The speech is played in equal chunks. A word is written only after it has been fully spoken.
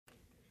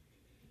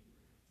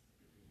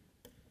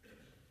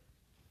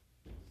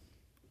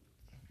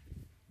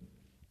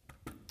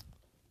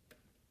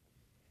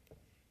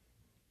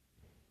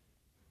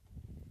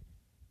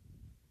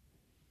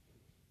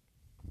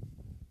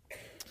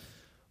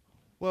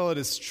Well, it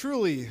is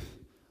truly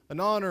an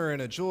honor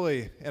and a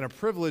joy and a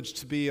privilege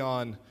to be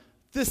on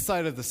this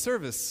side of the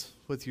service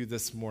with you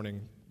this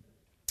morning,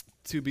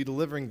 to be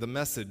delivering the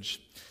message.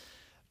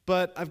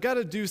 But I've got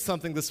to do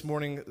something this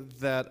morning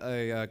that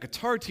a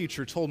guitar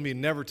teacher told me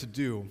never to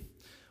do,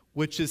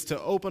 which is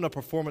to open a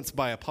performance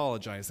by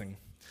apologizing.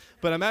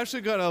 But I'm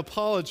actually going to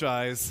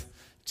apologize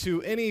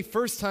to any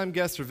first-time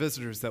guests or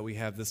visitors that we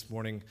have this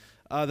morning.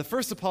 The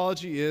first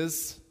apology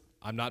is,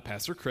 I'm not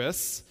Pastor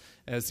Chris,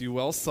 as you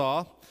well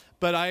saw,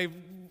 but I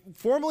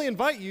formally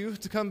invite you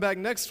to come back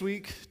next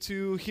week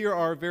to hear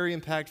our very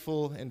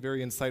impactful and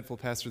very insightful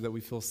pastor that we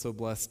feel so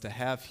blessed to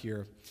have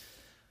here.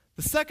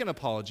 The second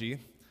apology,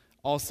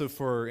 also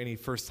for any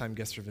first-time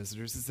guests or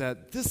visitors, is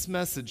that this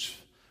message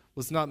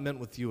was not meant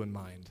with you in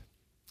mind.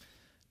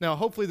 Now,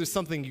 hopefully there's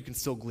something you can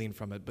still glean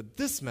from it, but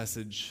this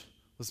message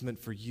was meant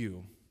for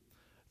you,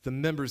 the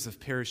members of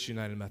Parish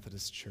United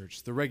Methodist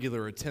Church, the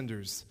regular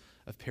attenders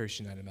of Parish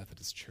United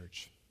Methodist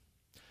Church.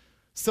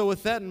 So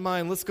with that in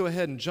mind, let's go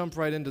ahead and jump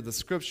right into the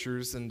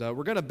scriptures, and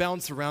we're going to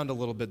bounce around a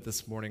little bit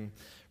this morning.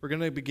 We're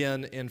going to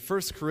begin in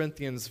 1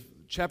 Corinthians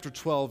chapter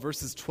 12,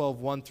 verses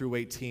 1 through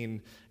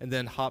 18, and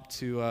then hop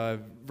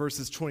to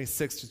verses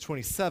 26 to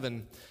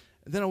 27.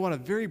 And then I want to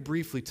very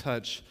briefly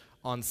touch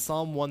on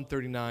Psalm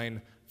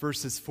 139,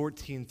 verses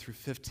 14 through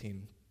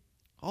 15.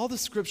 All the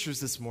scriptures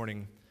this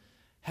morning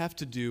have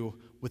to do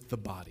with the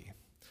body.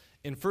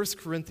 In 1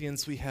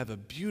 Corinthians, we have a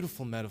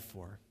beautiful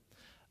metaphor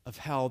of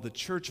how the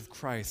church of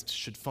Christ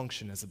should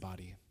function as a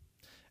body.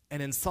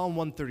 And in Psalm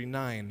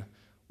 139,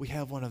 we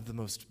have one of the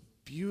most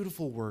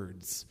beautiful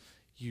words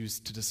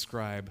used to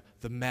describe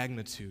the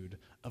magnitude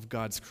of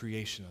God's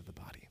creation of the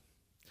body.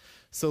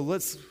 So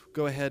let's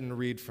go ahead and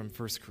read from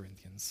 1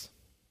 Corinthians.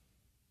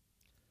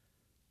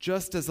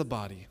 Just as a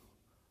body,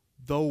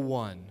 though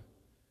one,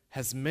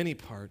 has many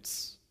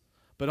parts,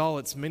 but all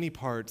its many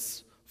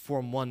parts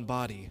form one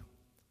body,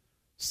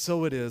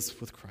 so it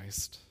is with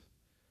Christ.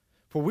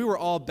 For we were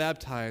all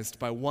baptized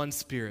by one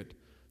Spirit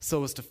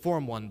so as to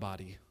form one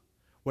body,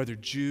 whether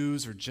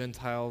Jews or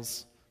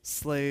Gentiles,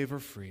 slave or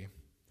free.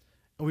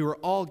 And we were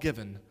all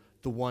given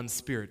the one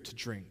Spirit to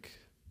drink.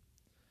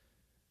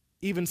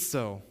 Even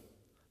so,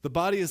 the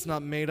body is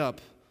not made up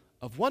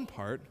of one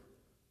part,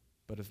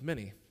 but of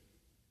many.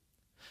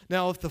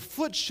 Now, if the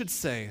foot should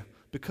say,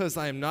 because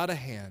I am not a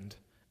hand,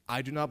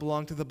 I do not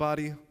belong to the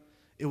body,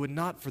 it would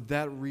not for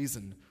that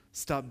reason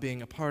stop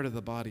being a part of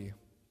the body.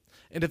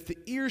 And if the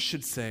ear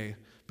should say,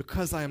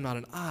 because I am not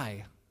an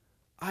eye,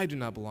 I do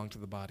not belong to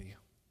the body,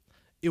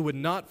 it would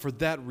not for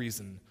that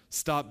reason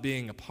stop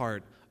being a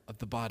part of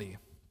the body.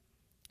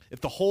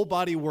 If the whole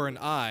body were an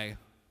eye,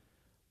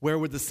 where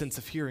would the sense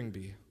of hearing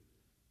be?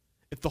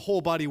 If the whole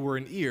body were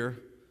an ear,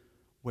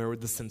 where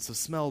would the sense of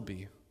smell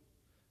be?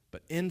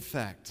 But in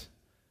fact,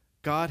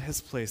 God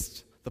has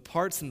placed the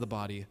parts in the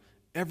body,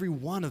 every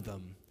one of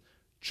them,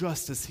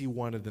 just as he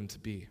wanted them to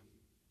be.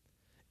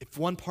 If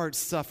one part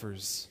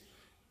suffers,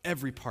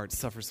 every part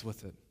suffers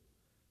with it.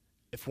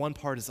 If one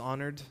part is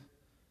honored,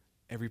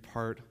 every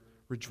part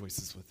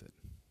rejoices with it.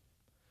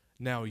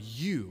 Now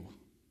you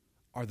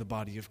are the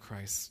body of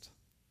Christ,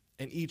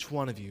 and each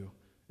one of you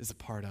is a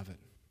part of it.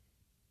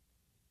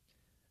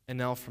 And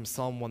now from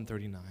Psalm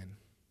 139.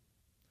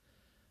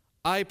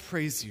 I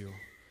praise you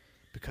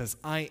because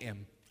I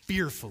am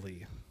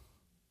fearfully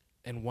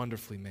and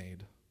wonderfully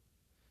made.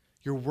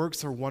 Your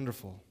works are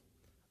wonderful.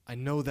 I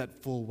know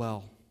that full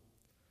well.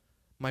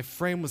 My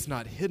frame was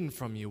not hidden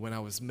from you when I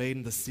was made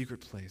in the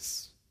secret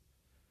place,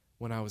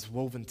 when I was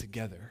woven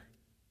together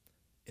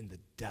in the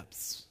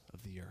depths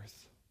of the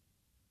earth.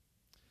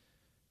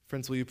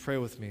 Friends, will you pray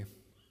with me?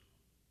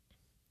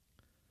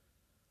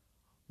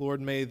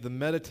 Lord, may the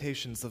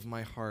meditations of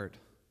my heart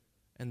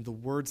and the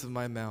words of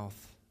my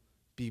mouth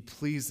be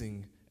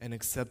pleasing and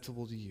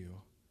acceptable to you.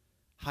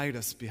 Hide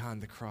us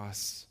behind the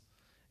cross,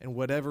 and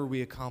whatever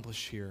we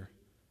accomplish here,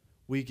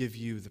 we give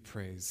you the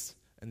praise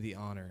and the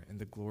honor and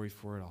the glory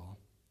for it all.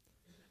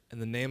 In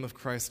the name of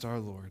Christ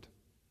our Lord,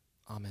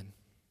 amen.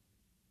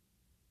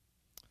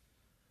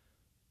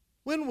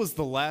 When was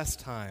the last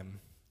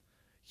time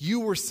you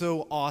were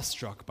so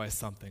awestruck by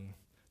something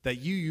that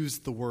you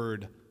used the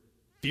word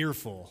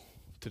fearful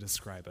to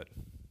describe it?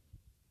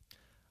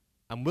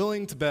 I'm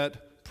willing to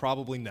bet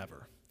probably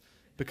never,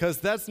 because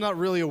that's not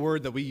really a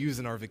word that we use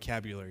in our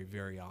vocabulary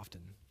very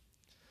often.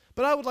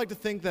 But I would like to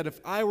think that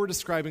if I were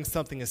describing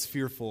something as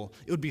fearful,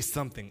 it would be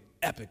something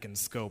epic in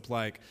scope,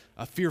 like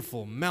a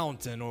fearful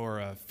mountain or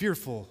a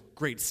fearful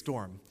great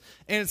storm.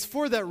 And it's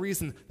for that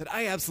reason that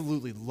I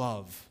absolutely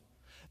love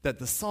that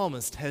the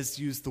psalmist has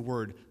used the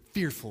word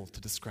fearful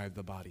to describe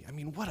the body. I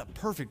mean, what a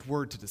perfect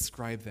word to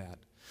describe that.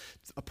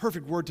 A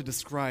perfect word to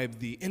describe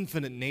the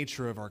infinite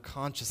nature of our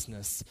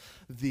consciousness,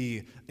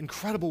 the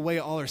incredible way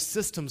all our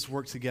systems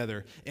work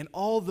together, and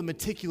all the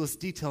meticulous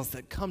details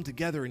that come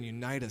together and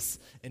unite us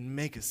and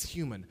make us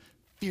human.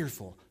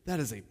 Fearful, that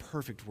is a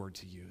perfect word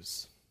to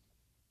use.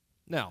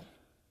 Now,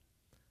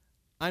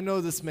 I know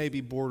this may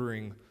be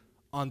bordering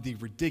on the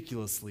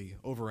ridiculously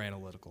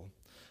overanalytical,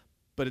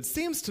 but it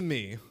seems to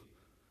me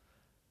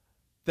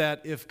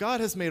that if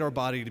God has made our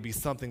body to be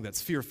something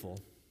that's fearful,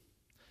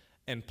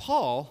 and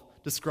Paul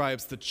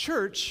describes the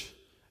church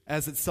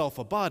as itself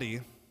a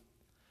body,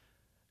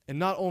 and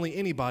not only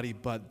any body,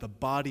 but the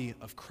body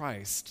of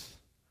Christ,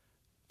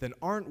 then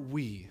aren't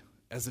we,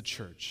 as a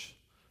church,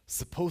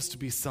 supposed to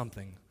be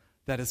something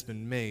that has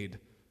been made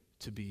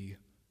to be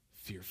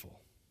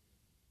fearful?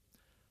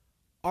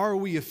 Are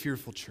we a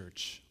fearful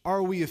church?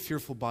 Are we a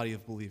fearful body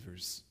of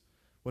believers?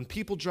 When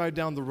people drive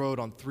down the road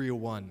on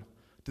 301,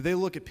 do they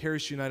look at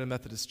Parish United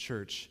Methodist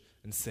Church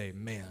and say,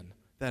 man,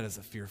 that is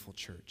a fearful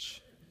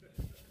church?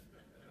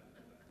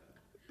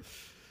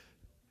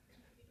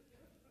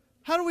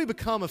 How do we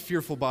become a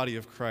fearful body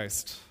of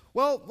Christ?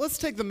 Well, let's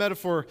take the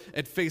metaphor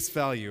at face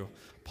value.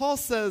 Paul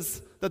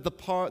says that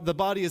the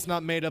body is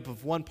not made up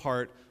of one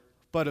part,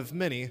 but of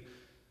many.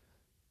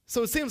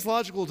 So it seems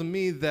logical to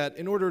me that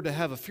in order to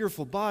have a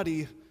fearful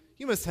body,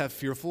 you must have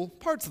fearful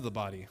parts of the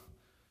body.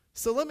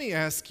 So let me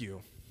ask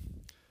you,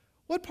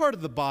 what part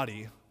of the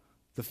body,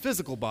 the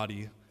physical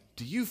body,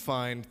 do you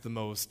find the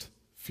most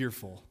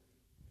fearful?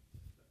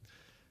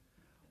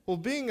 Well,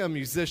 being a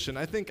musician,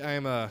 I think I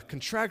am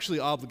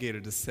contractually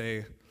obligated to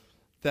say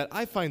that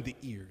I find the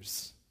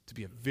ears to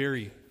be a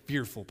very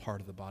fearful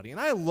part of the body. And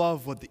I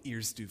love what the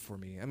ears do for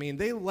me. I mean,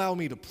 they allow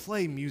me to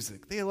play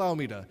music. They allow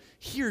me to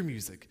hear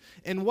music.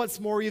 And what's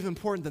more even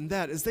important than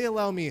that is they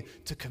allow me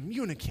to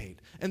communicate.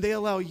 And they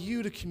allow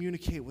you to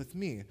communicate with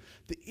me.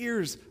 The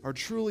ears are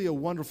truly a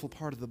wonderful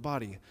part of the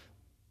body.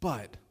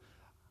 But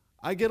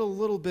I get a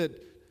little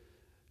bit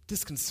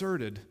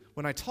disconcerted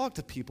when I talk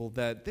to people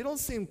that they don't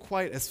seem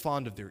quite as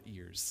fond of their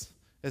ears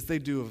as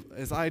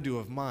I do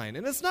of mine.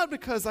 And it's not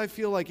because I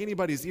feel like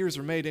anybody's ears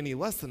are made any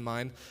less than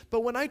mine,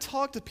 but when I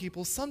talk to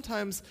people,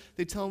 sometimes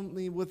they tell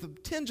me with a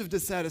tinge of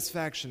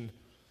dissatisfaction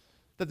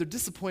that they're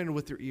disappointed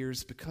with their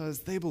ears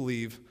because they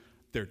believe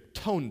they're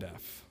tone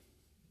deaf.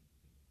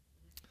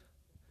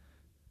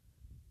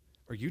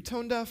 Are you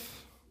tone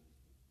deaf?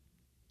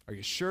 Are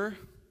you sure?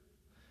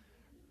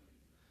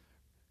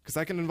 Because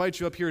I can invite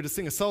you up here to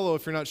sing a solo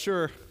if you're not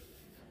sure.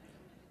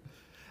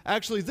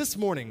 Actually, this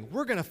morning,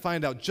 we're going to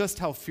find out just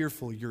how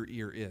fearful your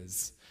ear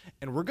is.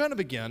 And we're going to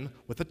begin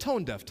with a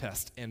tone deaf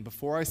test. And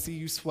before I see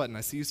you sweating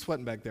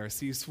back there, I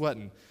see you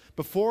sweating.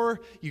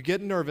 Before you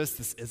get nervous,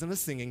 this isn't a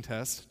singing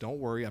test. Don't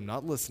worry, I'm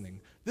not listening.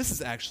 This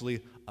is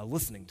actually a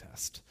listening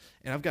test.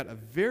 And I've got a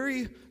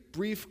very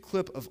brief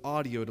clip of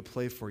audio to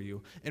play for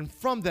you. And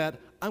from that,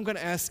 I'm going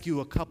to ask you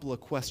a couple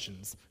of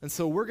questions. And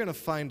so we're going to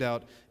find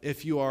out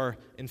if you are,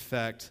 in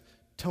fact,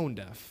 tone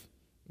deaf.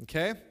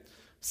 Okay?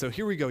 So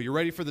here we go. You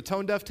ready for the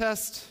tone deaf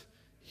test?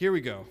 Here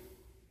we go.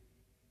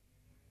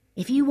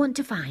 If you want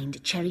to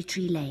find Cherry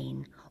Tree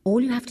Lane, all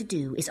you have to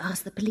do is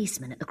ask the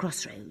policeman at the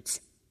crossroads.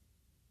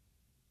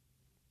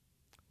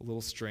 A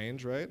little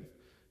strange, right?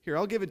 Here,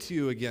 I'll give it to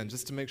you again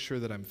just to make sure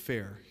that I'm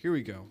fair. Here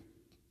we go.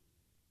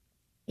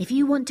 If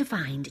you want to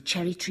find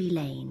Cherry Tree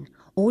Lane,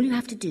 all you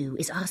have to do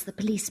is ask the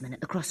policeman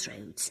at the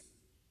crossroads.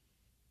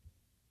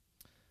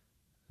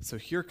 So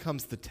here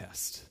comes the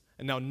test.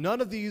 And now none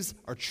of these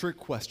are trick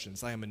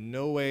questions. I am in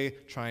no way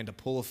trying to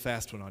pull a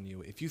fast one on you.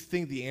 If you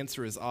think the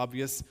answer is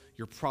obvious,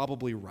 you're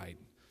probably right.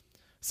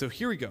 So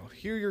here we go.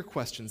 Here are your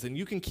questions, and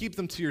you can keep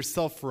them to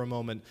yourself for a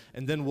moment,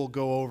 and then we'll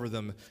go over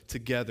them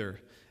together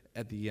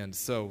at the end.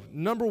 So,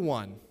 number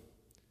one,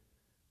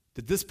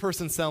 did this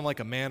person sound like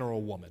a man or a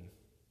woman?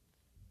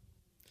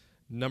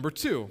 Number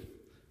two,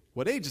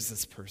 what age is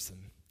this person?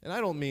 And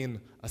I don't mean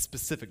a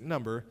specific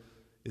number.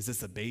 Is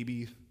this a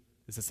baby?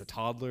 Is this a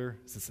toddler?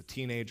 Is this a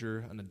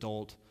teenager, an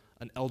adult,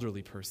 an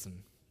elderly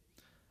person?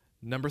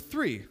 Number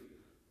three,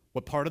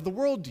 what part of the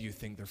world do you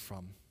think they're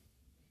from?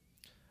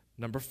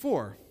 Number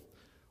four,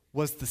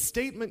 was the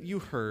statement you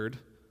heard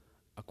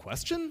a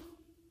question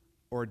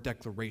or a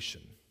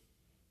declaration?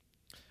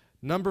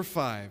 Number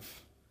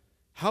five,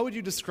 how would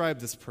you describe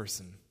this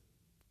person?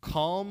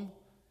 Calm,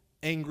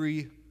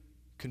 angry,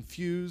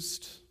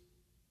 confused?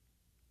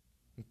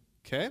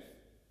 Okay?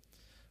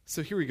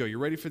 So here we go. You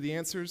ready for the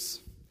answers?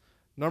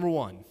 Number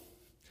one,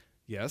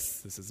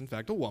 yes, this is in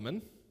fact a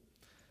woman.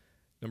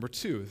 Number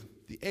two,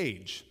 the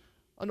age.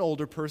 An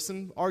older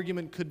person.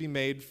 Argument could be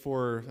made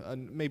for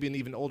maybe an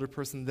even older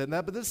person than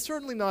that, but this is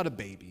certainly not a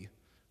baby.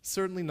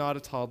 Certainly not a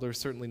toddler,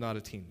 certainly not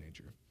a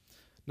teenager.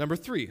 Number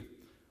three,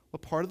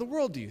 what part of the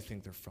world do you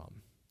think they're from?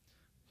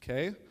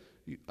 Okay?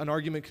 An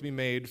argument could be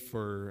made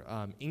for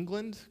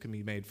England, could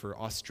be made for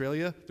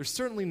Australia. They're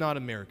certainly not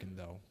American,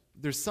 though.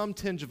 There's some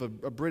tinge of a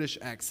British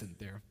accent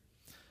there.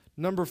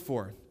 Number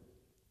four,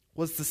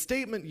 was the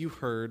statement you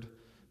heard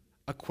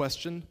a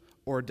question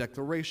or a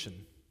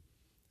declaration?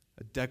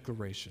 A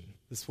declaration.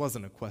 This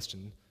wasn't a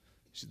question.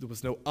 There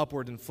was no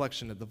upward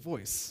inflection at the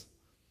voice.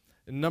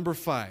 And number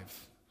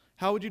five,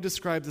 how would you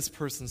describe this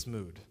person's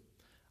mood?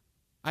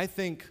 I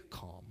think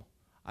calm.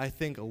 I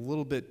think a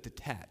little bit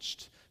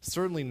detached.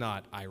 Certainly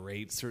not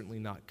irate, certainly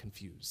not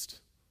confused.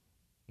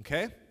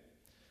 Okay?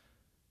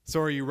 So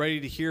are you ready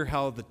to hear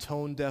how the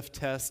tone deaf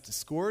test is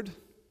scored?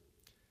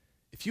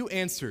 If you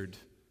answered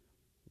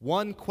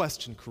one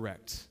question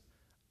correct,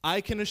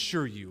 I can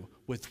assure you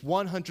with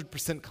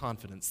 100%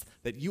 confidence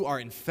that you are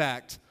in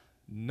fact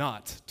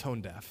not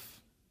tone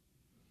deaf.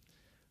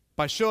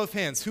 By show of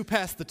hands, who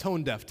passed the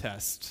tone deaf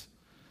test?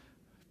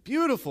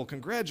 Beautiful,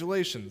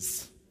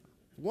 congratulations.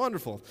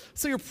 Wonderful.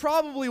 So you're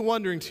probably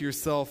wondering to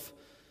yourself,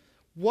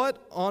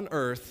 what on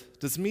earth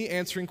does me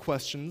answering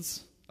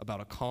questions about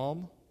a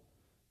calm,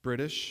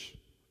 British,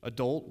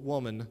 adult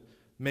woman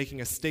making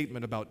a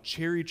statement about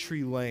Cherry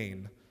Tree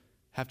Lane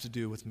have to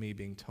do with me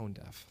being tone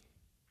deaf?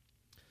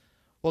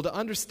 Well, to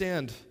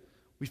understand,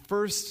 we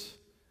first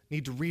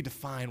need to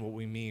redefine what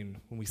we mean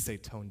when we say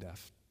tone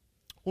deaf.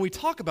 When we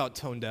talk about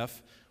tone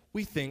deaf,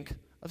 we think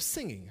of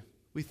singing.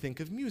 We think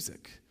of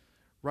music,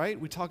 right?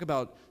 We talk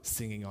about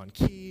singing on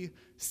key,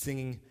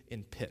 singing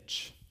in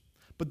pitch.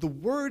 But the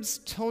words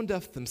tone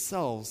deaf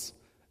themselves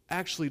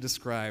actually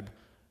describe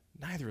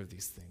neither of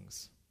these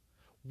things.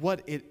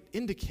 What it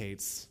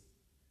indicates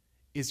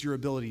is your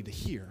ability to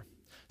hear.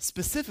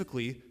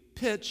 Specifically,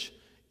 pitch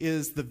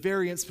is the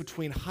variance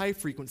between high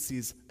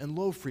frequencies and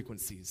low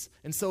frequencies.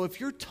 And so if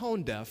you're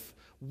tone deaf,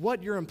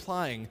 what you're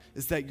implying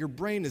is that your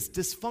brain is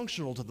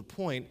dysfunctional to the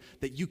point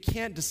that you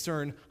can't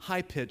discern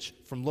high pitch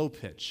from low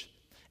pitch.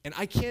 And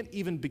I can't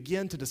even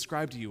begin to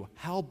describe to you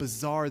how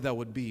bizarre that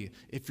would be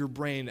if your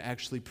brain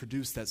actually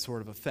produced that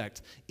sort of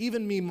effect.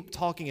 Even me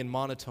talking in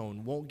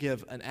monotone won't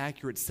give an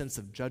accurate sense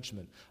of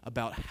judgment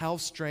about how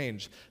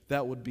strange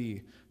that would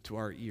be to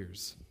our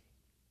ears.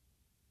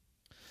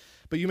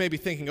 But you may be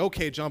thinking,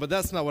 okay, John, but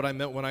that's not what I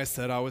meant when I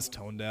said I was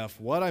tone deaf.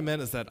 What I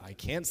meant is that I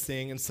can't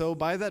sing, and so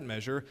by that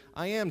measure,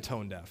 I am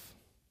tone deaf.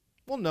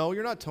 Well, no,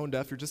 you're not tone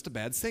deaf, you're just a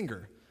bad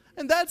singer.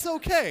 And that's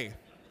okay.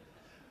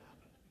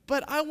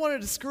 But I want to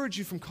discourage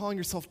you from calling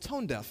yourself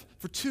tone deaf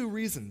for two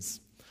reasons.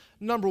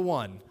 Number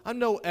one, I'm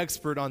no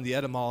expert on the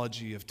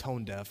etymology of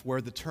tone deaf,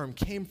 where the term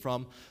came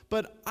from,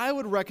 but I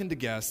would reckon to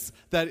guess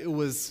that it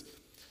was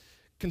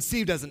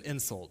conceived as an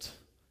insult.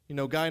 You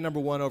know, guy number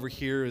one over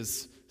here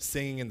is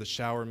singing in the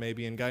shower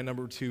maybe, and guy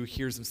number two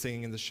hears him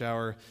singing in the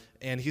shower,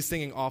 and he's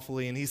singing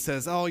awfully, and he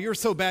says, oh, you're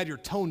so bad you're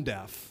tone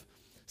deaf.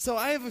 So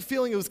I have a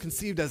feeling it was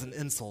conceived as an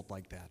insult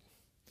like that.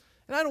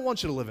 And I don't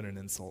want you to live in an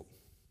insult.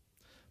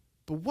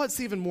 But what's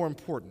even more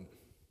important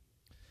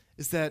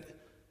is that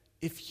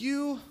if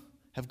you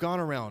have gone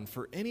around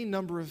for any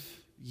number of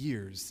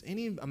years,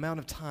 any amount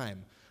of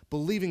time,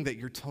 believing that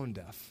you're tone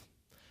deaf,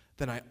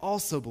 then I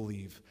also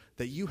believe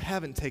that you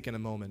haven't taken a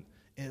moment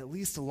in at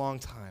least a long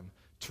time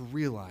to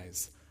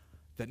realize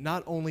that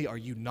not only are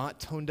you not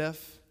tone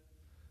deaf,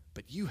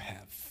 but you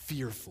have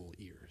fearful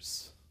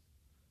ears.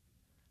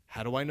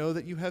 How do I know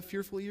that you have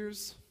fearful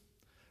ears?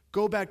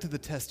 Go back to the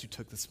test you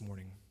took this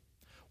morning.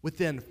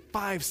 Within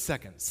 5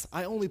 seconds,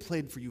 I only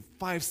played for you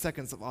 5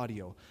 seconds of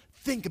audio.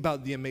 Think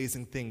about the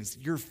amazing things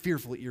your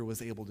fearful ear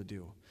was able to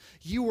do.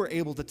 You were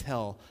able to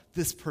tell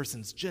this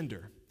person's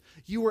gender.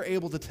 You were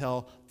able to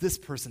tell this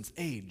person's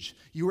age.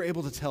 You were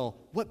able to tell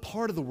what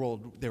part of the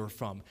world they were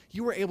from.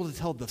 You were able to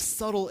tell the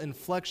subtle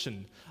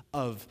inflection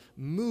of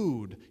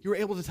mood. You were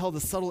able to tell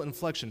the subtle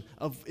inflection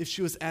of if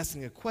she was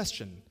asking a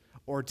question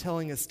or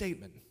telling a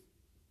statement.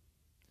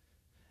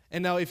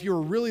 And now, if you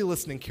were really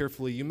listening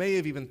carefully, you may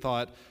have even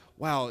thought,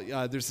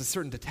 wow, there's a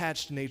certain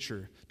detached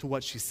nature to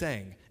what she's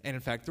saying. And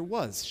in fact, there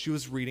was. She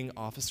was reading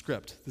off a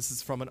script. This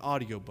is from an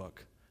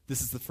audiobook.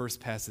 This is the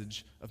first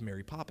passage of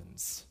Mary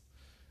Poppins.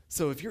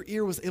 So if your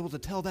ear was able to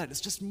tell that,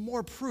 it's just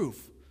more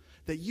proof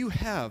that you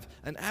have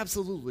an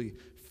absolutely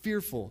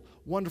fearful,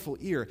 wonderful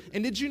ear.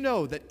 And did you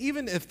know that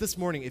even if this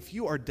morning, if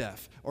you are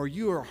deaf or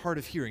you are hard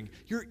of hearing,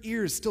 your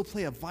ears still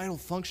play a vital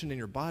function in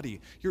your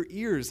body. Your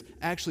ears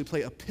actually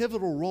play a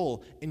pivotal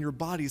role in your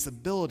body's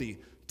ability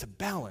to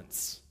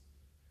balance.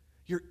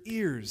 Your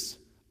ears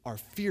are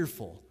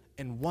fearful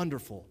and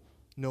wonderful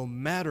no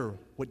matter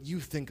what you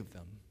think of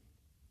them.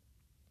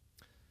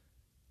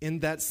 In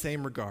that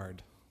same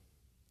regard,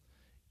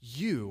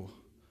 you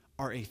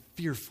are a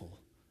fearful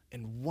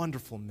and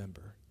wonderful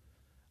member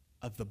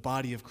of the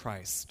body of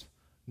Christ,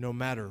 no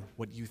matter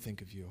what you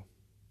think of you.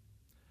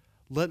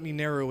 Let me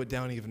narrow it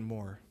down even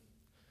more.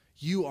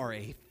 You are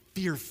a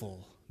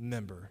fearful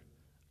member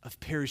of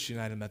Parish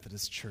United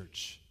Methodist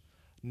Church,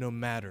 no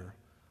matter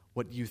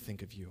what you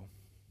think of you.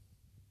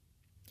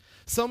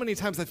 So many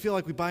times I feel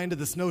like we buy into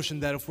this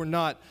notion that if we're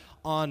not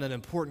on an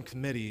important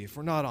committee, if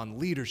we're not on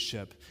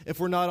leadership, if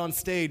we're not on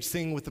stage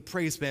singing with the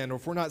praise band, or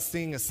if we're not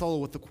singing a solo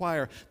with the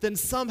choir, then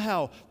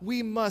somehow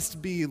we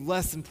must be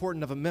less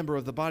important of a member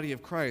of the body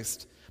of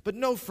Christ. But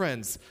no,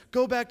 friends,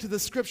 go back to the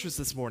scriptures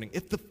this morning.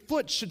 If the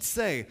foot should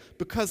say,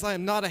 because I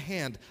am not a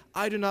hand,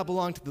 I do not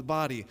belong to the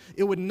body,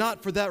 it would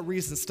not for that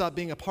reason stop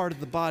being a part of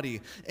the body.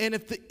 And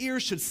if the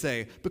ear should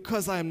say,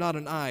 because I am not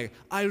an eye,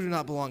 I do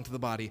not belong to the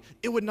body,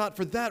 it would not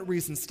for that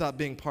reason stop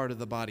being part of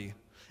the body.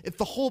 If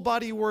the whole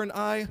body were an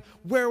eye,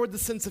 where would the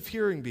sense of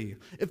hearing be?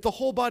 If the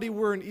whole body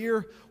were an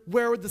ear,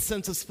 where would the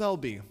sense of smell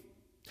be?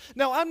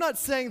 Now, I'm not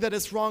saying that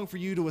it's wrong for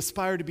you to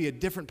aspire to be a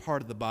different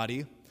part of the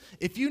body.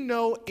 If you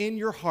know in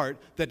your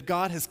heart that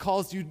God has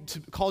called you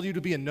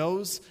to be a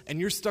nose and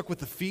you're stuck with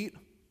the feet,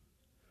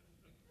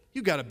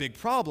 you got a big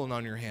problem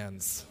on your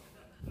hands.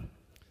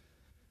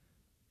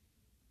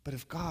 But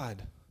if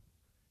God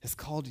has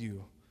called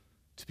you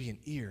to be an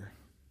ear,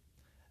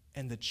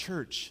 and the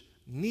church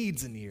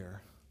needs an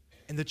ear,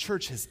 and the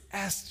church has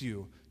asked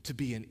you to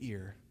be an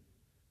ear,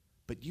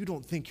 but you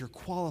don't think you're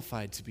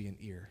qualified to be an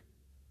ear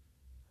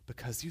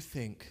because you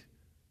think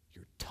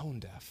you're tone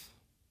deaf,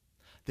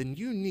 then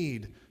you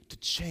need to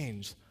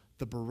change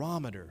the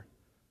barometer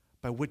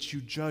by which you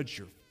judge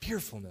your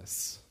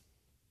fearfulness.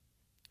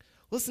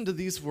 Listen to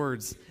these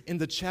words in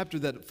the chapter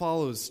that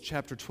follows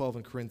chapter 12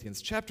 in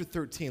Corinthians. Chapter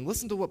 13,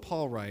 listen to what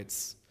Paul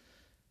writes.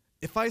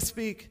 If I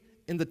speak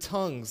in the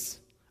tongues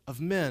of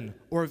men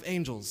or of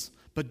angels,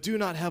 but do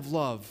not have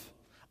love,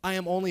 I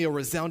am only a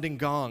resounding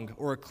gong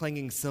or a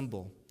clanging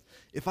cymbal.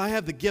 If I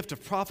have the gift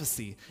of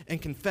prophecy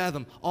and can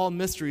fathom all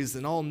mysteries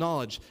and all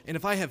knowledge, and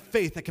if I have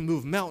faith that can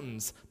move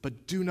mountains,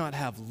 but do not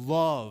have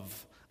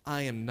love,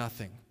 I am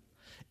nothing.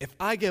 If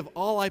I give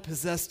all I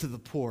possess to the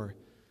poor,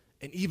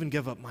 and even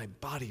give up my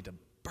body to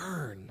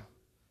burn,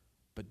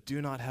 but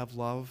do not have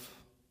love,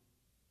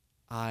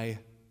 I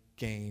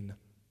gain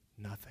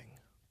nothing.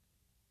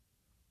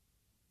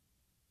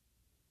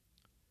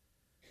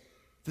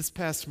 This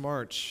past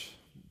March,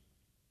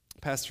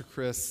 Pastor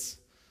Chris,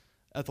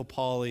 Ethel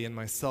Polly, and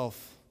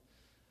myself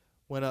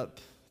went up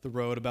the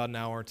road about an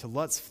hour to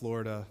Lutz,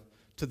 Florida,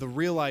 to the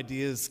Real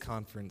Ideas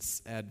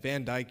Conference at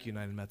Van Dyke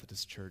United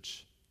Methodist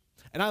Church.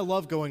 And I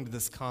love going to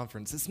this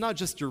conference. It's not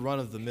just your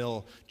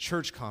run-of-the-mill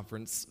church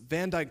conference.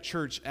 Van Dyke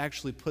Church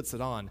actually puts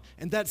it on.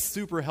 And that's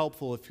super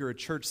helpful if you're a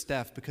church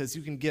staff because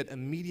you can get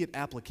immediate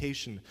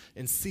application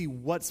and see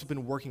what's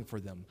been working for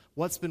them,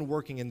 what's been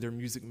working in their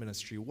music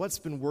ministry, what's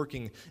been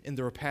working in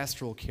their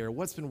pastoral care,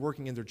 what's been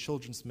working in their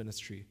children's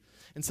ministry.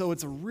 And so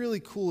it's a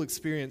really cool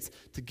experience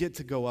to get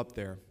to go up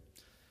there.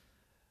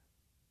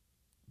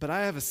 But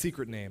I have a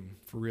secret name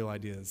for Real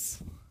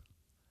Ideas.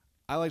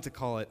 I like to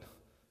call it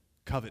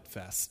Covet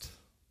Fest.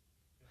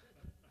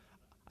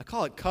 I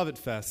call it Covet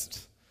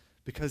Fest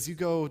because you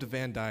go to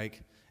Van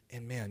Dyke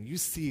and man, you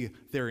see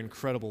their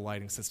incredible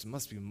lighting system. It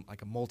must be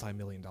like a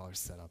multi-million-dollar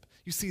setup.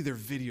 You see their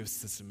video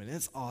system and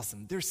it's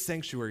awesome. Their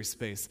sanctuary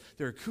space,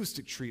 their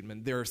acoustic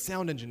treatment, their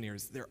sound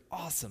engineers, they're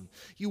awesome.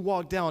 You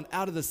walk down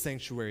out of the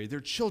sanctuary,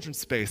 their children's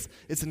space,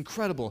 it's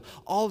incredible.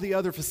 All the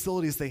other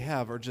facilities they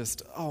have are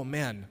just, oh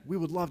man, we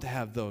would love to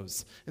have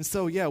those. And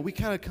so yeah, we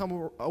kind of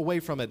come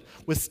away from it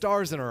with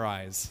stars in our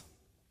eyes.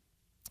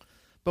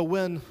 But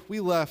when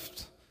we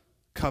left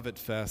Covet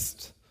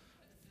Fest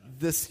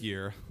this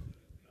year,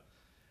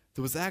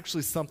 there was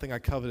actually something I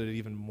coveted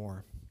even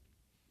more.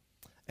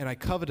 And I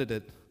coveted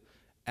it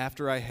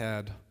after I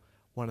had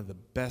one of the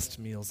best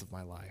meals of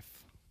my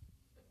life.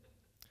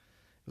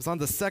 It was on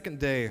the second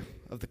day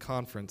of the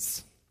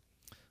conference.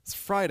 It's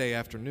Friday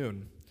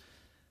afternoon.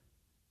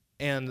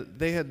 And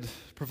they had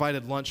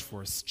provided lunch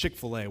for us,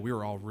 Chick-fil-A. We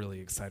were all really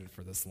excited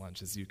for this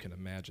lunch, as you can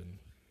imagine.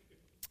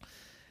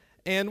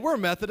 And we're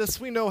Methodists.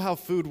 We know how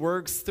food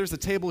works. There's a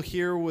table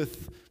here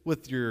with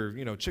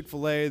your,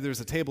 Chick-fil-A.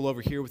 There's a table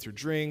over here with your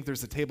drink.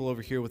 There's a table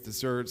over here with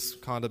desserts,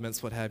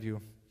 condiments, what have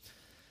you.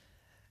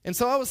 And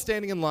so I was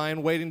standing in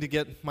line waiting to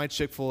get my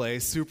Chick-fil-A,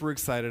 super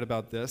excited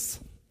about this.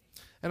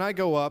 And I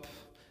go up,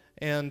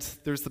 and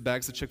there's the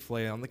bags of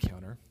Chick-fil-A on the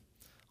counter,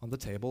 on the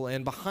table.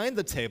 And behind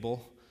the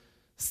table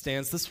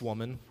stands this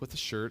woman with a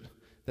shirt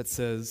that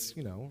says,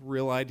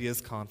 Real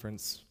Ideas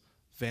Conference,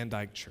 Van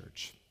Dyke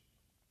Church.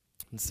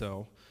 And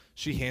so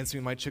she hands me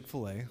my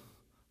Chick-fil-A,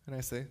 and I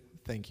say,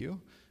 thank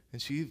you.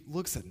 And she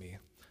looks at me,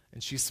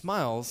 and she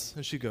smiles,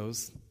 and she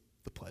goes,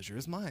 the pleasure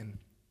is mine.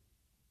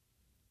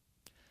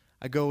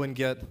 I go and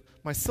get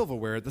my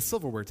silverware at the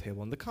silverware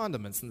table and the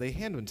condiments, and they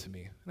hand them to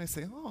me. And I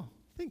say, oh,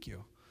 thank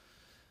you.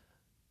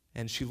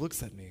 And she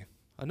looks at me,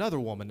 another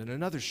woman in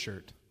another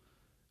shirt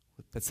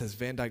that says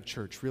Van Dyke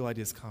Church, Real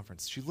Ideas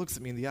Conference. She looks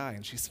at me in the eye,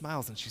 and she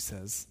smiles, and she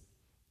says,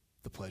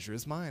 the pleasure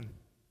is mine.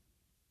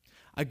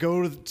 I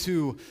go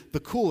to the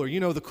cooler,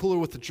 the cooler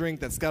with the drink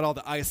that's got all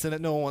the ice in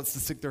it. No one wants to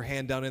stick their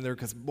hand down in there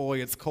because,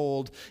 boy, it's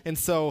cold. And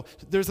so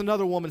there's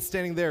another woman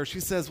standing there. She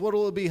says, what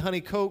will it be,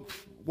 honey, Coke,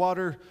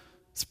 water,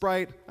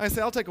 Sprite? I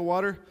say, I'll take a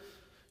water.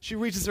 She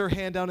reaches her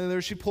hand down in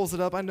there. She pulls it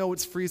up. I know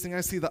it's freezing.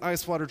 I see the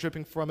ice water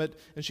dripping from it.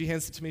 And she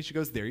hands it to me. She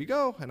goes, there you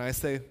go. And I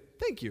say,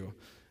 thank you.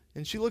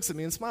 And she looks at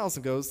me and smiles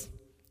and goes,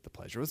 the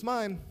pleasure was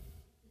mine.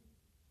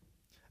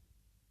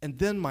 And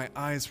then my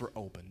eyes were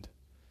opened.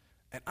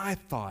 And I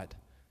thought,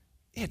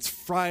 it's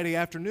Friday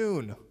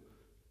afternoon.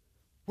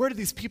 Where do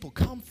these people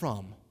come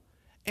from?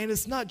 And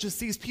it's not just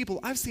these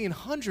people. I've seen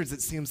hundreds,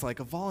 it seems like,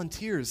 of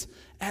volunteers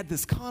at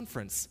this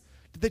conference.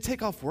 Did they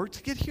take off work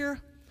to get here?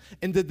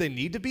 And did they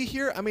need to be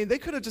here? I mean, they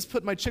could have just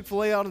put my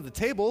Chick-fil-A out on the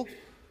table.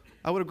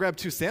 I would have grabbed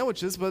 2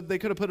 sandwiches, but they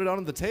could have put it out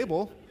on the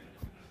table.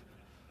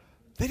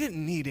 They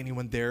didn't need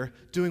anyone there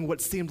doing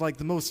what seemed like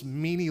the most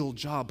menial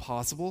job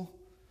possible.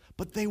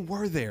 But they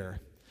were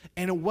there.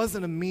 And it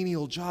wasn't a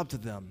menial job to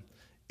them.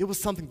 It was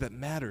something that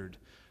mattered,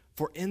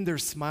 for in their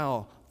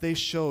smile, they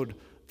showed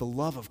the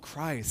love of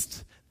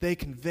Christ. They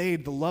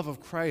conveyed the love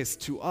of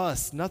Christ to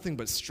us, nothing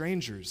but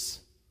strangers.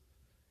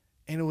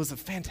 And it was a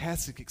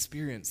fantastic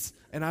experience.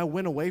 And I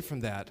went away from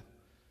that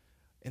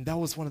And that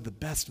was one of the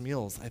best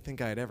meals I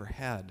think I had ever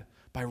had,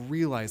 by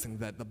realizing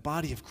that the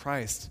body of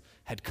Christ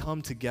had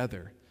come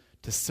together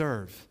to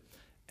serve,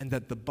 and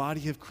that the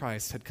body of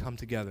Christ had come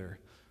together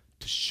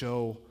to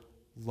show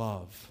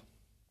love.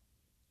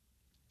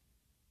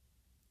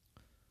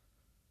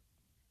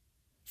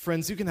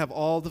 Friends, you can have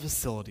all the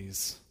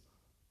facilities,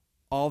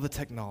 all the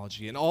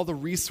technology, and all the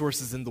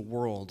resources in the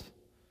world,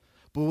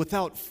 but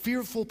without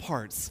fearful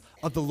parts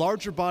of the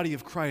larger body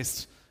of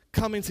Christ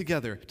coming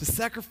together to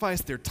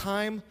sacrifice their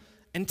time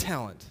and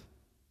talent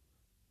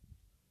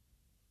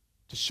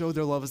to show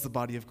their love as the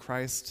body of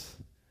Christ,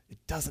 it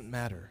doesn't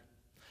matter.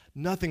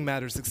 Nothing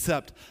matters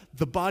except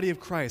the body of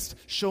Christ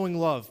showing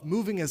love,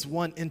 moving as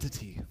one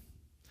entity.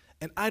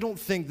 And I don't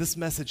think this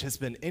message has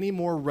been any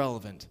more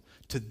relevant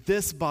to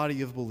this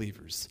body of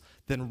believers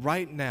than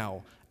right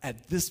now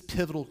at this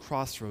pivotal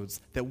crossroads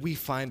that we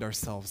find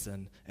ourselves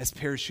in as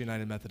Parish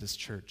United Methodist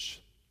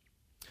Church.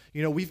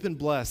 You know, we've been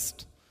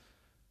blessed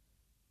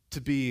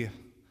to be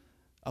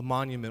a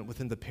monument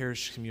within the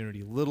parish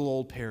community, Little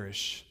Old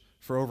Parish,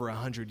 for over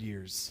 100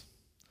 years.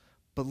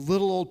 But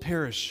Little Old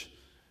Parish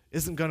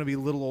isn't going to be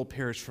Little Old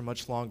Parish for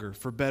much longer,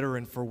 for better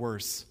and for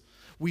worse.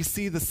 We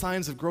see the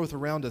signs of growth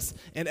around us,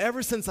 and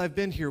ever since I've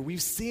been here,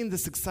 we've seen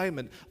this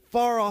excitement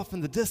far off in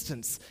the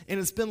distance, and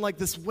it's been like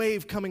this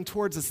wave coming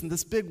towards us, and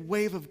this big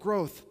wave of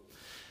growth.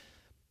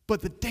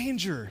 But the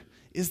danger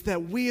is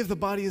that we of the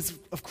body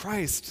of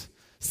Christ,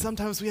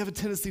 sometimes we have a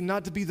tendency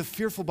not to be the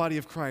fearful body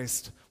of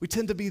Christ. We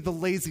tend to be the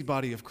lazy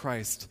body of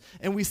Christ.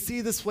 And we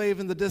see this wave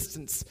in the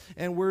distance,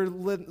 and we're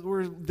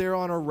there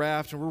on our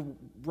raft, and we're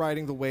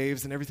riding the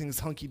waves, and everything's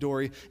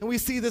hunky-dory. And we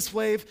see this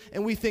wave,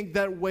 and we think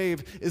that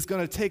wave is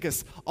going to take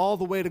us all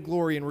the way to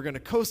glory, and we're going to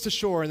coast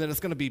ashore, and then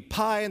it's going to be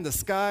pie in the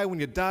sky when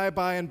you die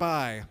by and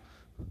by.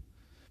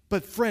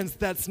 But friends,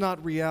 that's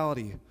not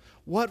reality.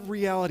 What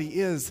reality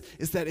is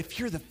that if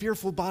you're the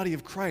fearful body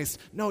of Christ,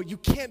 no, you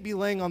can't be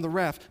laying on the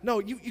raft. No,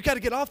 you got to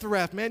get off the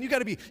raft, man. You got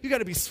to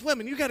be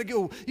swimming. You got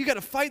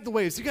to fight the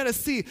waves. You got to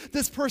see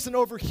this person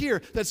over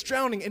here that's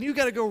drowning, and you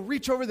got to go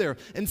reach over there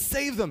and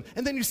save them.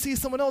 And then you see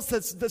someone else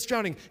that's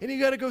drowning, and you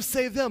got to go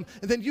save them.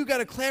 And then you got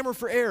to clamor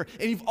for air,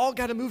 and you've all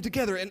got to move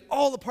together, and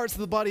all the parts of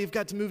the body have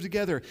got to move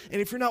together.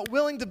 And if you're not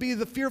willing to be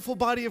the fearful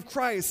body of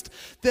Christ,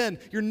 then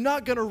you're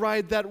not going to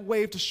ride that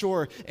wave to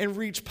shore and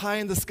reach pie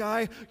in the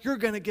sky. You're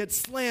going to get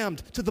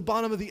slammed to the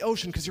bottom of the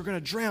ocean because you're going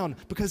to drown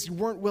because you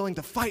weren't willing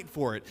to fight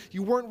for it.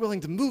 You weren't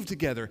willing to move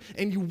together,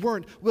 and you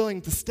weren't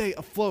willing to stay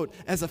afloat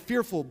as a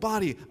fearful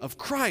body of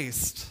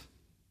Christ.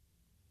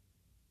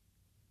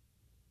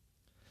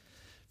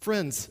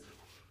 Friends,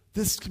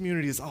 this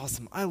community is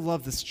awesome. I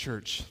love this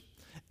church.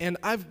 And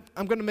I'm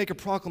going to make a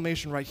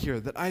proclamation right here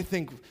that I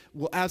think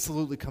will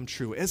absolutely come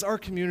true. As our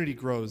community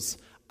grows,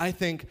 I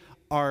think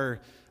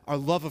our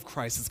love of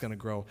Christ is going to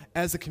grow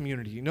as a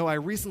community. You know, I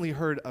recently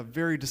heard a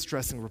very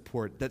distressing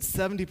report that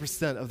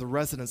 70% of the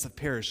residents of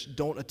Parish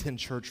don't attend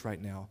church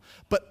right now.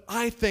 But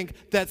I think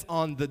that's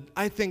going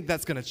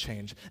to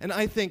change. And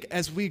I think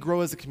as we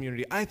grow as a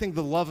community, I think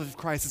the love of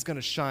Christ is going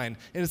to shine,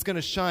 and it's going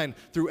to shine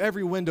through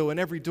every window and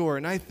every door.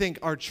 And I think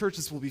our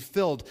churches will be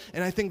filled,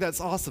 and I think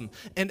that's awesome.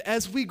 And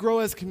as we grow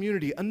as a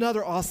community,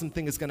 another awesome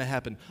thing is going to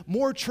happen.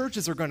 More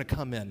churches are going to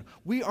come in.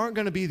 We aren't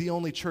going to be the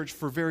only church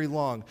for very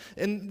long.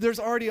 And there's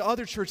already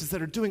other churches that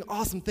are doing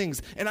awesome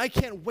things, and I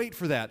can't wait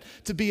for that,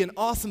 to be an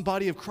awesome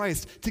body of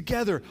Christ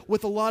together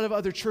with a lot of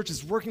other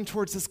churches working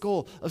towards this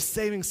goal of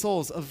saving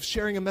souls, of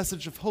sharing a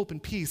message of hope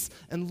and peace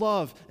and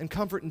love and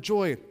comfort and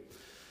joy.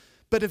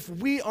 But if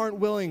we aren't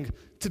willing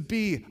to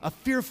be a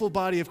fearful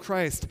body of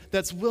Christ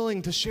that's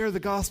willing to share the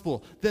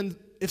gospel, then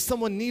if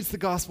someone needs the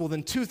gospel,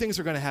 then two things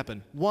are going to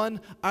happen.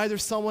 One, either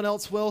someone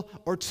else will,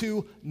 or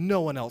two, no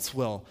one else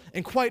will.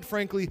 And quite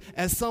frankly,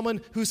 as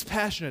someone who's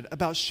passionate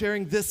about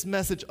sharing this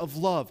message of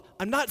love,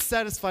 I'm not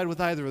satisfied with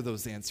either of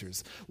those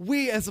answers.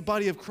 We as a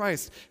body of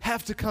Christ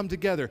have to come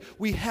together.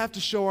 We have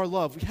to show our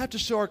love. We have to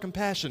show our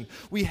compassion.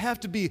 We have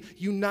to be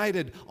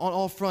united on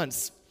all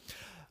fronts.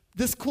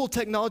 This cool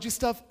technology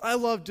stuff, I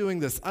love doing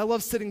this. I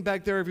love sitting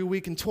back there every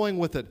week and toying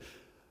with it.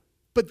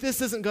 But this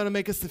isn't going to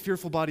make us the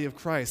fearful body of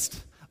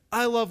Christ.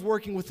 I love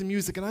working with the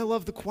music, and I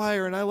love the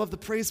choir, and I love the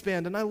praise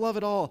band, and I love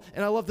it all,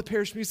 and I love the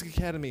Parish Music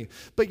Academy.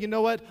 But you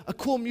know what? A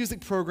cool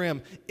music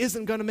program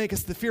isn't going to make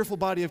us the fearful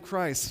body of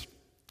Christ.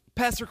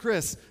 Pastor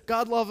Chris,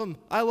 God love him.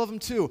 I love him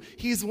too.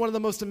 He's one of the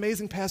most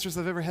amazing pastors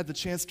I've ever had the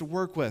chance to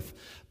work with.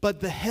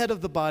 But the head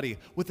of the body,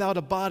 without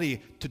a body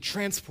to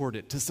transport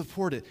it, to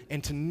support it,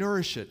 and to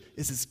nourish it,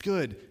 is as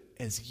good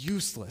as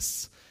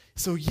useless.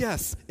 So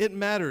yes, it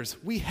matters.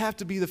 We have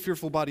to be the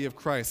fearful body of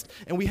Christ.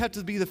 And we have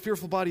to be the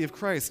fearful body of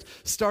Christ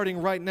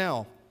starting right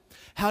now.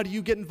 How do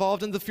you get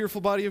involved in the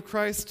fearful body of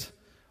Christ?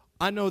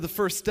 I know the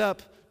first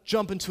step,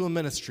 jump into a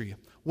ministry.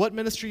 What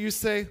ministry, you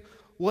say?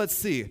 Let's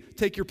see.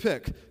 Take your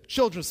pick.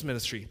 children's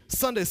ministry,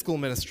 Sunday school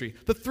ministry,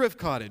 the thrift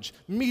cottage,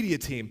 media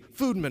team,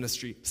 food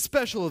ministry,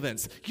 special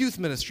events, youth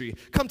ministry.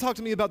 Come talk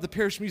to me about the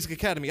Parish Music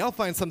Academy. I'll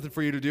find something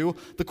for you to do.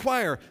 The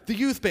choir, the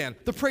youth band,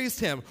 the praise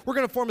team. We're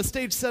going to form a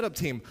stage setup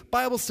team,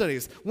 Bible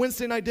studies,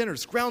 Wednesday night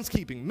dinners,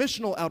 groundskeeping,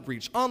 missional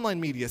outreach,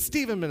 online media,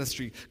 Stephen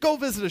ministry. Go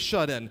visit a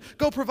shut-in.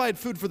 Go provide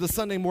food for the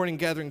Sunday morning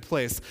gathering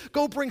place.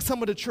 Go bring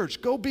someone to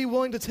church. Go be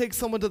willing to take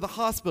someone to the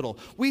hospital.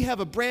 We have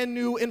a brand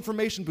new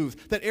information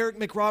booth that Eric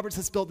McRoberts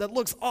has built that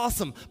looks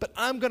awesome, but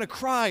I'm going to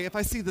cry if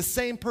I see the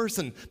same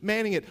person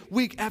manning it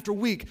week after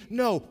week.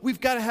 No, we've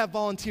got to have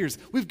volunteers.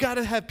 We've got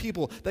to have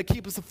people that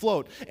keep us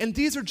afloat. And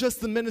these are just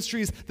the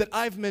ministries that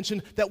I've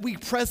mentioned that we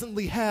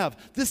presently have.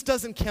 This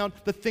doesn't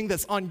count the thing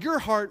that's on your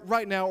heart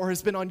right now or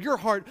has been on your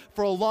heart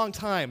for a long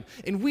time.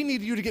 And we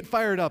need you to get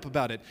fired up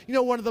about it. You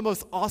know, one of the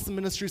most awesome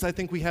ministries I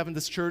think we have in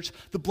this church,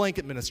 the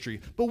blanket ministry.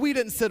 But we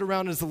didn't sit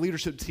around as a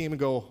leadership team and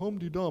go,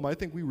 hum-de-dum, I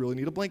think we really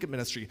need a blanket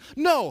ministry.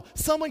 No,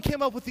 someone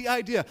came up with the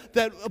idea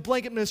that a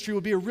blanket ministry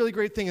would be a really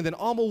great thing, and then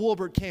Alma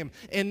Wolbert came,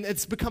 and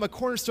it's become a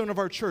cornerstone of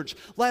our church.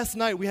 Last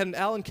night, we had an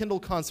Alan Kendall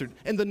concert,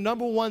 and the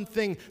number one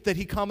thing that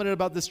he commented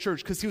about this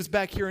church, because he was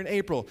back here in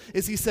April,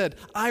 is he said,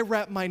 I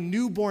wrap my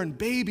newborn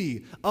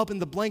baby up in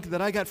the blanket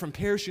that I got from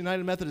Parish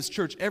United Methodist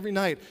Church every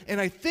night, and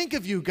I think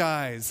of you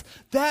guys.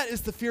 That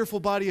is the fearful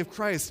body of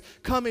Christ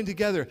coming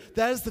together.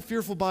 That is the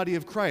fearful body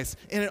of Christ,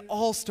 and it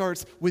all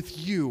starts with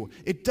you.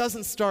 It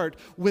doesn't start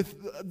with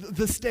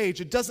the stage.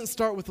 It doesn't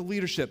start with the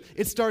leadership.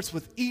 It starts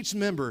with each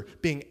member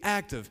being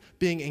active,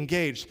 being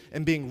engaged,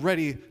 and being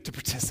ready to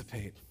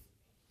participate.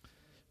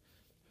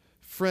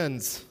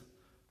 Friends,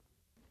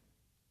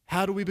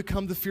 how do we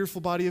become the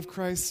fearful body of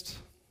Christ?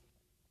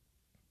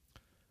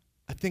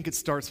 I think it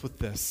starts with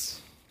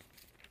this.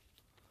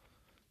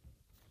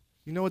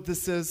 You know what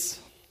this is?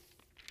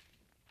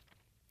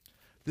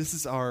 This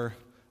is our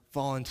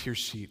volunteer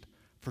sheet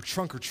for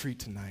Trunk or Treat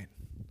tonight.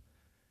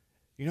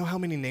 You know how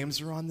many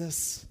names are on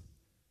this?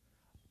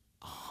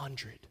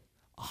 100.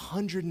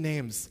 100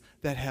 names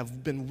that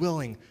have been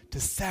willing to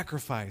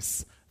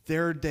sacrifice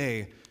their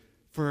day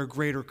for a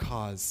greater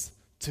cause,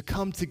 to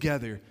come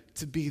together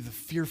to be the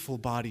fearful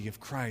body of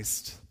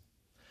Christ.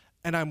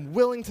 And I'm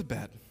willing to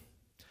bet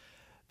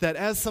that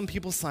as some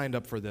people signed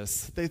up for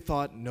this, they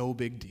thought no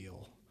big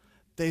deal.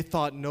 They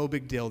thought no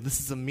big deal. This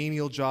is a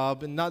menial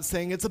job, and not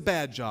saying it's a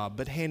bad job,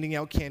 but handing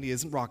out candy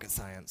isn't rocket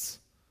science.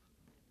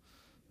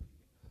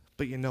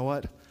 But you know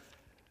what?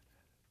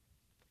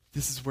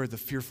 This is where the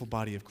fearful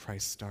body of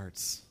Christ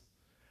starts.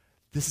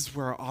 This is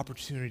where our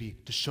opportunity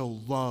to show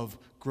love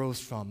grows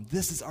from.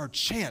 This is our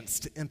chance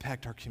to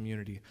impact our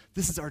community.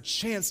 This is our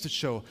chance to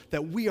show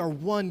that we are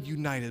one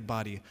united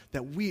body,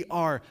 that we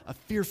are a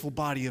fearful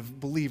body of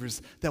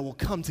believers that will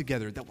come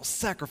together, that will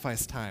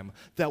sacrifice time,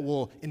 that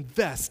will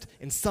invest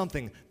in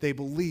something they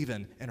believe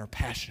in and are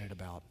passionate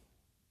about.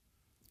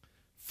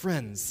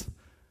 Friends,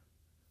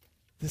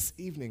 this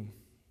evening,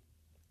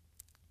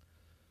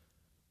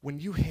 when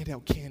you hand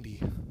out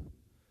candy,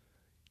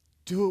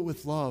 do it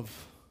with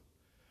love.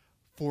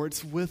 For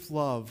it's with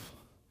love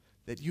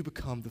that you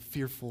become the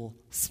fearful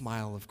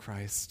smile of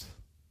Christ.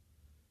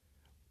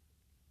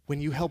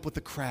 When you help with the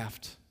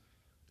craft,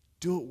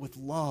 do it with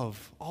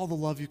love, all the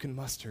love you can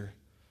muster.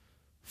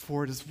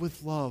 For it is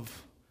with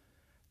love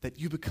that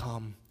you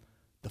become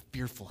the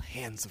fearful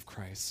hands of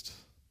Christ.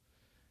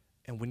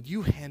 And when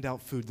you hand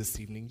out food this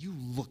evening, you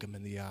look them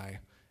in the eye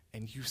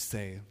and you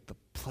say, the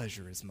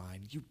pleasure is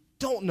mine. You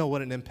don't know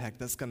what an impact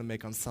that's going to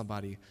make on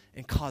somebody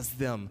and cause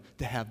them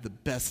to have the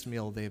best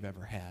meal they've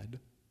ever had.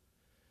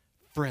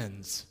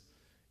 Friends,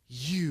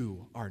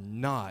 you are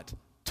not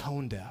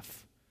tone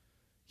deaf.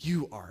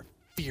 You are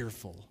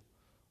fearful,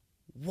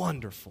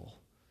 wonderful,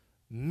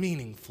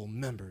 meaningful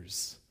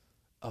members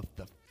of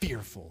the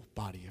fearful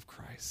body of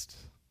Christ.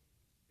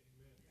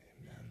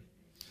 Amen.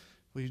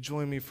 Will you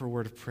join me for a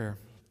word of prayer?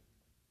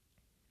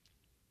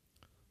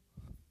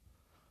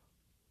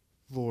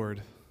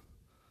 Lord,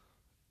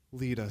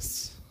 lead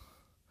us.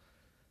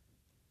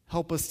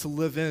 Help us to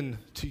live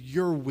into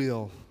your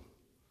will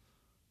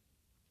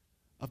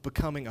of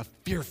becoming a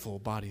fearful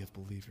body of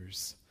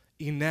believers,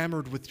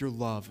 enamored with your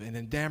love and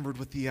enamored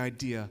with the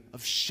idea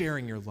of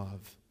sharing your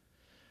love.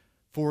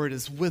 For it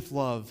is with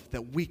love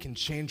that we can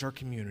change our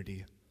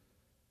community,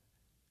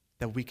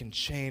 that we can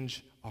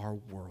change our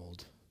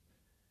world.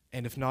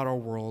 And if not our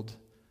world,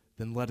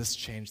 then let us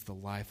change the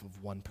life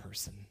of one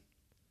person.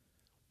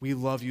 We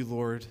love you,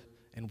 Lord,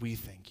 and we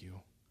thank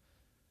you.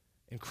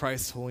 In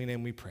Christ's holy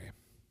name we pray.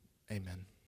 Amen.